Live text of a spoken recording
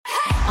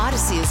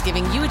Odyssey is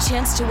giving you a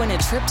chance to win a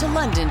trip to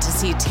London to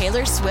see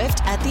Taylor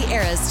Swift at the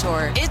Eras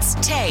Tour. It's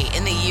Tay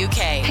in the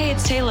UK. Hey,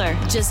 it's Taylor.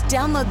 Just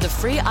download the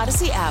free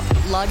Odyssey app,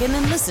 log in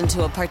and listen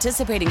to a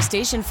participating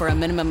station for a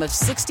minimum of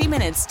 60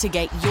 minutes to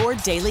get your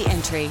daily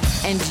entry.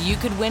 And you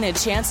could win a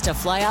chance to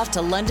fly off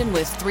to London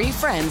with 3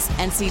 friends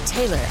and see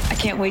Taylor. I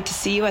can't wait to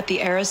see you at the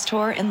Eras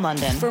Tour in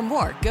London. For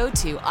more, go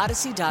to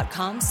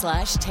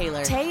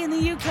odyssey.com/Taylor. Tay in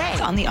the UK.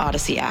 It's on the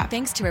Odyssey app.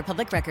 Thanks to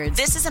Republic Records.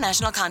 This is a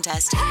national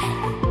contest.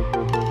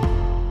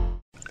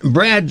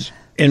 Brad's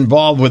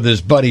involved with his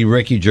buddy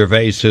Ricky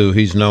Gervais, who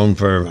he's known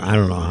for I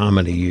don't know how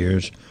many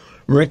years.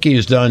 Ricky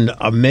has done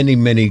many,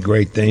 many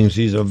great things.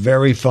 He's a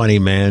very funny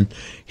man.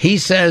 He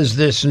says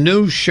this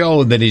new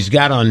show that he's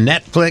got on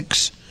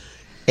Netflix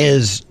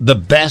is the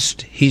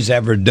best he's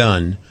ever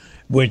done,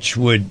 which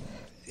would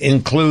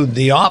include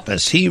The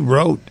Office. He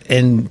wrote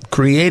and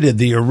created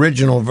the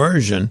original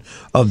version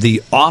of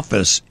The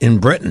Office in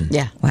Britain.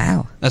 Yeah.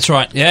 Wow. That's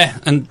right, yeah.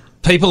 And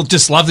people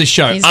just love this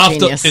show. He's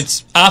genius.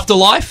 It's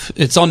Afterlife.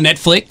 It's on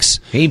Netflix.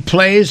 He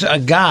plays a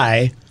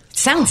guy...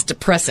 Sounds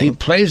depressing. He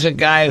plays a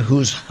guy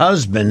whose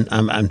husband,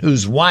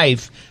 whose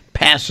wife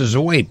passes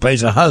away. He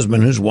plays a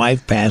husband whose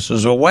wife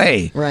passes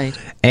away. Right.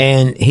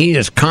 And he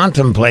is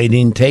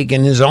contemplating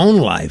taking his own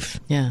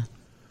life. Yeah.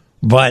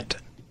 But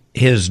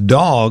his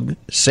dog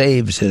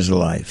saves his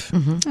life.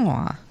 Mm-hmm.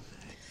 Aw.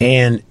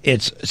 And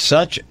it's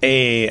such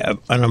an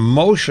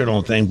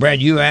emotional thing.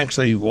 Brad, you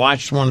actually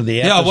watched one of the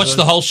episodes? Yeah, I watched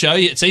the whole show.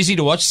 It's easy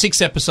to watch.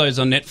 6 episodes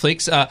on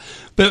Netflix.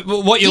 But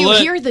what Do you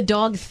learn... hear the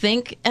dog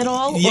think at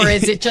all? Or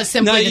is it just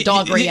simply the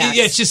dog reacts?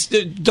 Yeah, it's just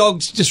the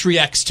dog just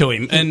reacts to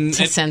him. And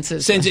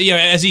senses.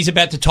 As he's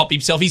about to top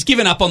himself. He's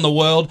given up on the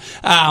world.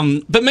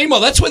 But meanwhile,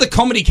 that's where the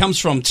comedy comes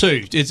from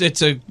too.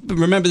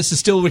 Remember, this is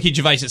still Ricky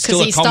Gervais. It's still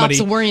a comedy. Because he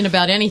stops worrying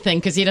about anything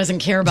because he doesn't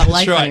care about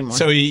life anymore.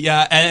 So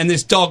and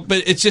this dog,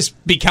 but it's just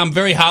become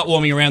very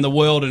heartwarming around the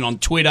world and on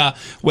Twitter,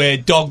 where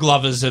dog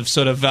lovers have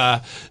sort of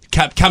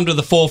come to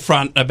the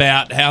forefront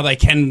about how they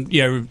can,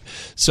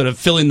 sort of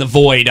fill in the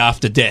void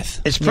after death.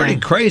 It's pretty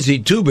crazy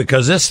too,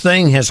 because this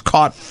thing has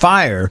caught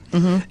fire,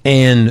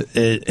 and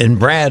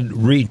Brad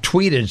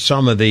retweeted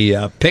some of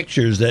the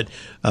pictures that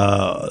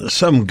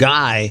some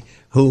guy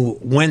who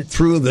went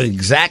through the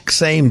exact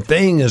same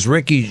thing as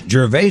Ricky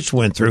Gervais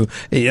went through,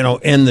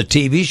 in the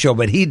TV show,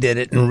 but he did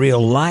it in real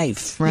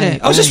life. Right. Yeah,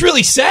 I was just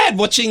really sad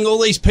watching all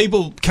these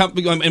people come,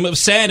 and it was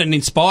sad and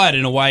inspired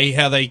in a way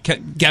how they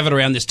gathered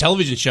around this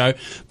television show,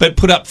 but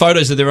put up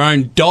photos of their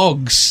own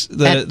dogs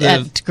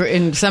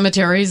in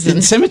cemeteries.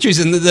 In cemeteries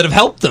and that have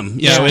helped them,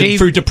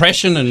 through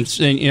depression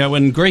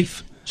and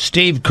grief.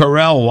 Steve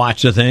Carell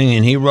watched the thing,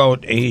 and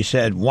he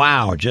said,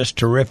 wow, just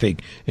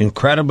terrific,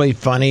 incredibly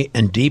funny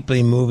and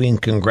deeply moving.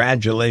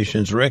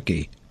 Congratulations,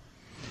 Ricky.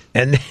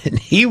 And then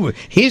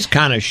he's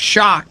kind of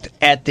shocked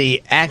at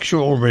the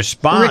actual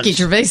response. Ricky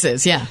Gervais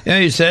is, yeah.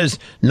 He says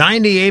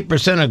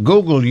 98% of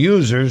Google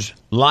users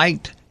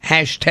liked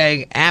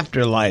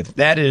 #Afterlife.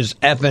 That is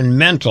effing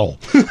mental.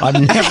 I've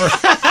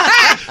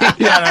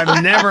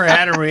never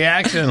had a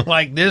reaction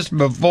like this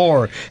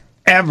before,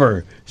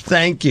 ever.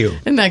 Thank you.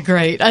 Isn't that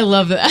great? I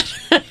love that.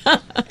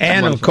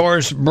 And, of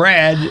course,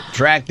 Brad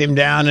tracked him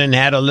down and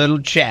had a little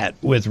chat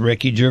with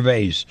Ricky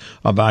Gervais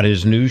about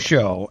his new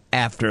show,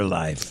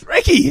 Afterlife.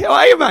 Ricky, how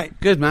are you, mate?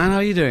 Good, man. How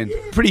are you doing?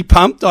 Pretty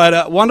pumped. I had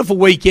a wonderful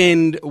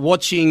weekend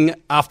watching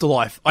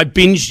Afterlife. I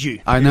binged you.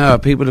 I know.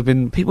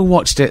 People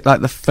watched it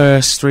like the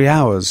first 3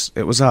 hours.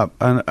 It was up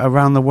and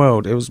around the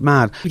world. It was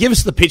mad. Give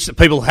us the pitch that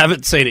people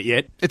haven't seen it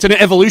yet. It's an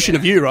evolution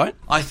of you, right?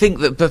 I think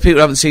that the people who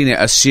haven't seen it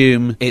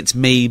assume it's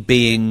me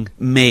being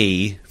me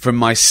from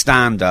my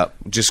stand-up,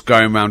 just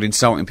going around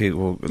insulting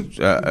people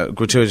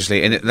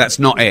gratuitously, and that's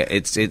not it.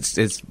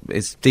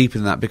 It's deeper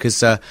than that,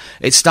 because it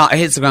hits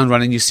the ground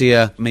running. You see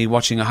me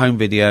watching a home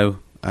video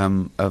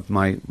of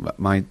my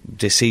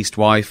deceased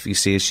wife. You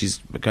see as she's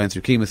going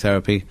through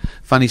chemotherapy.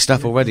 Funny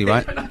stuff already,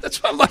 right?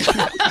 That's what I'm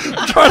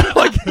trying to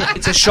like.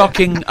 It's a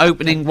shocking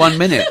opening 1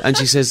 minute, and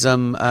she says,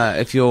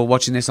 if you're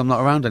watching this, I'm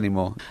not around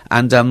anymore.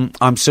 And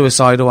I'm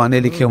suicidal, I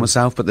nearly kill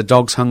myself, but the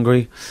dog's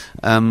hungry.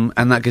 And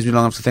that gives me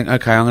long enough to think,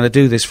 okay, I'm going to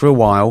do this for a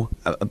while,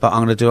 but I'm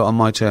going to do it on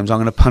my terms. I'm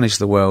going to punish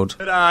the world.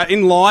 But,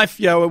 in life,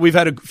 we've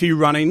had a few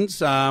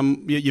run-ins.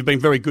 You've been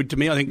very good to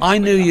me, I think. I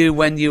knew you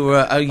when you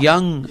were a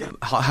young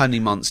honey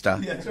monster.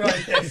 Yeah, that's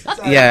right, yes.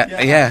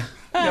 Yeah.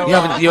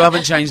 You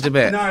haven't changed a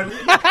bit. No.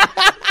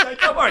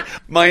 Don't worry.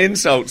 My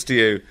insults to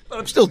you. But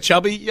I'm still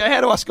chubby. Yeah,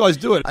 how do us guys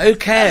do it? Who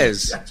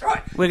cares? That's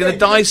right. We're going to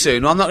die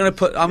soon. I'm not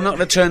going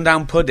to turn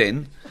down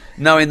pudding,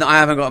 knowing that I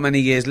haven't got many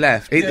years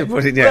left. Eat the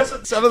pudding, yeah.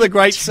 Some of the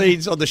great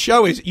scenes on the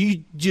show is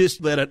you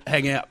just let it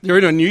hang out. You're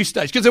in a new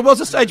stage. Because there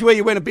was a stage where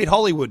you went a bit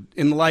Hollywood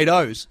in the late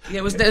O's. Yeah,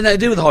 it was nothing to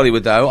do with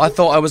Hollywood, though. I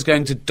thought I was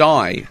going to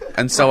die,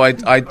 and so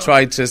I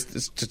tried to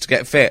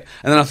get fit.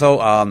 And then I thought,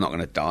 I'm not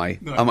going to die.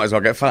 No. I might as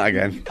well get fat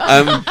again.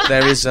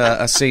 There is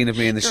a scene of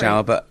me in the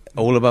shower, but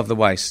All above the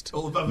waist.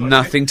 All above the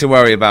Nothing to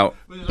worry about.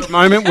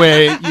 Moment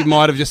where you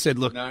might have just said,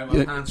 look... No,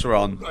 my pants are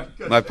on.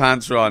 My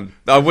pants are on.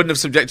 I wouldn't have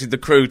subjected the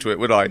crew to it,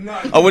 would I? No.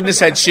 I wouldn't have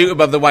said shoot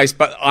above the waist,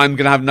 but I'm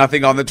going to have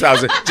nothing on the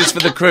trouser, just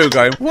for the crew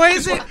going, why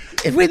is it?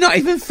 If we're not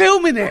even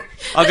filming it.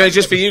 I'll go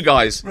just for you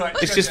guys. Right,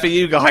 it's just for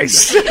you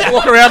guys.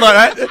 Walk around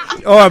like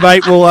that. All right,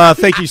 mate. Well,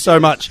 thank you so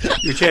much.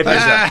 Your chair.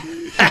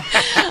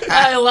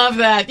 I love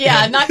that. Yeah,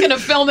 I'm not going to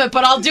film it,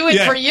 but I'll do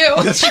it for you.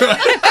 That's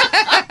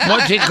right.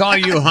 What's he call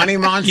you, Honey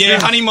Monster? Yeah,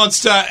 Honey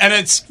Monster, and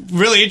it's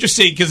really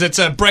interesting because it's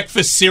a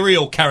breakfast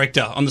cereal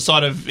character on the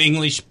side of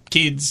English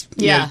kids'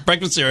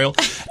 breakfast cereal.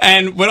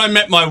 And when I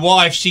met my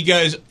wife, she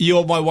goes,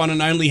 "You're my one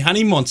and only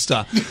Honey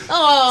Monster."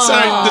 Oh. So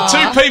the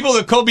two people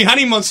that called me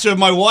Honey Monster are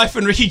my wife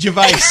and Ricky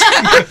Gervais.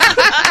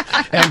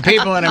 And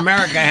people in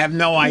America have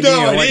no idea.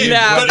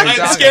 But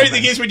the scary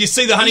thing is when you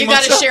see the Honey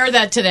Monster. You got to share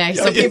that today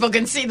so people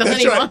can see the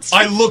Honey Monster.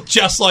 I look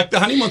just like the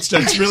Honey Monster.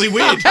 It's really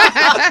weird.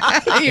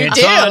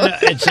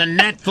 It's a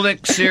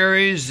Netflix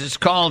series. It's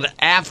called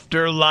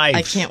Afterlife.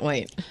 I can't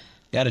wait.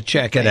 Got to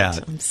check it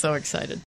out. I'm so excited.